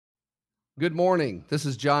Good morning. This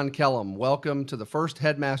is John Kellum. Welcome to the first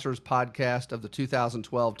Headmasters podcast of the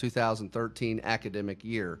 2012-2013 academic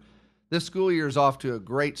year. This school year is off to a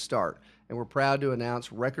great start, and we're proud to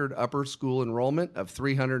announce record upper school enrollment of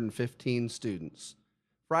 315 students.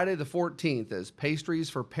 Friday the 14th is Pastries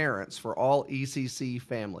for Parents for all ECC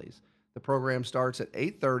families. The program starts at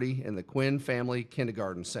 8:30 in the Quinn Family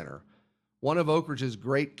Kindergarten Center. One of Oak Ridge's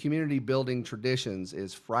great community building traditions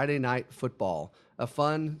is Friday Night Football, a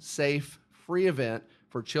fun, safe, free event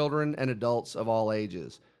for children and adults of all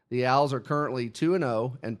ages. The Owls are currently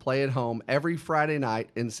 2-0 and play at home every Friday night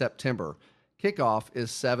in September. Kickoff is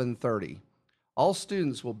 7:30. All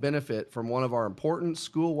students will benefit from one of our important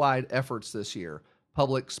school-wide efforts this year,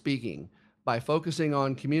 public speaking. By focusing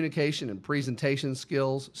on communication and presentation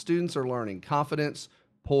skills, students are learning confidence,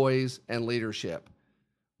 poise, and leadership.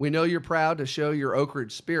 We know you're proud to show your Oak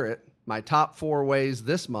Ridge spirit. My top 4 ways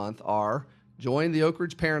this month are: join the Oak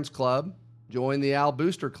Ridge Parents Club, join the Owl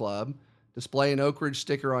Booster Club, display an Oak Ridge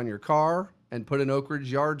sticker on your car, and put an Oak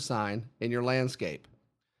Ridge yard sign in your landscape.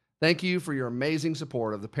 Thank you for your amazing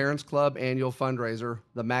support of the Parents Club annual fundraiser,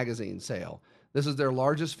 the magazine sale. This is their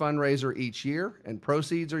largest fundraiser each year, and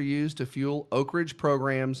proceeds are used to fuel Oak Ridge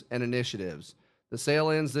programs and initiatives. The sale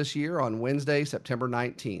ends this year on Wednesday, September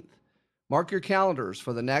 19th. Mark your calendars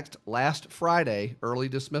for the next last Friday, early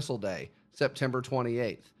dismissal day, September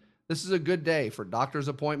 28th. This is a good day for doctor's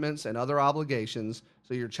appointments and other obligations,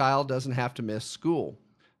 so your child doesn't have to miss school.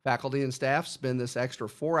 Faculty and staff spend this extra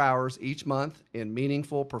 4 hours each month in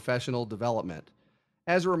meaningful professional development.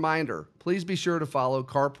 As a reminder, please be sure to follow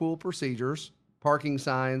carpool procedures, parking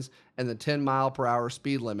signs, and the 10-mile-per-hour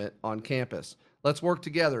speed limit on campus. Let's work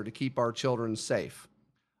together to keep our children safe.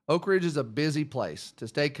 Oak Ridge is a busy place. To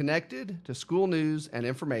stay connected to school news and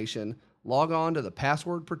information, log on to the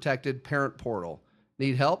password-protected parent portal.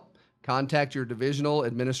 Need help? Contact your divisional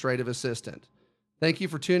administrative assistant. Thank you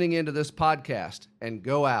for tuning into this podcast, and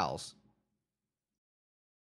go Owls.